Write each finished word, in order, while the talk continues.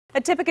A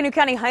Tippecanoe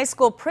County High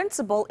School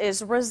principal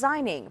is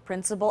resigning.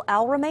 Principal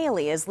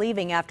Remaly is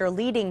leaving after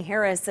leading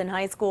Harrison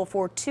High School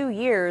for 2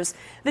 years.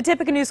 The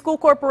Tippecanoe School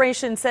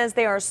Corporation says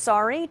they are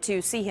sorry to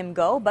see him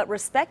go, but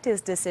respect his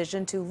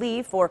decision to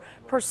leave for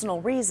personal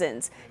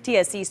reasons.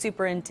 TSC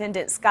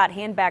Superintendent Scott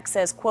Handback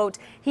says, quote,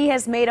 he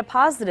has made a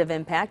positive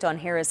impact on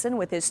Harrison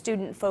with his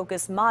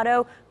student-focused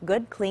motto,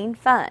 good, clean,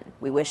 fun.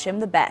 We wish him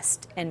the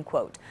best, end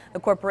quote.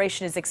 The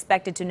corporation is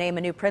expected to name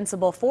a new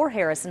principal for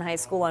Harrison High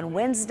School on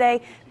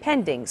Wednesday,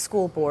 pending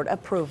school board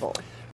approval.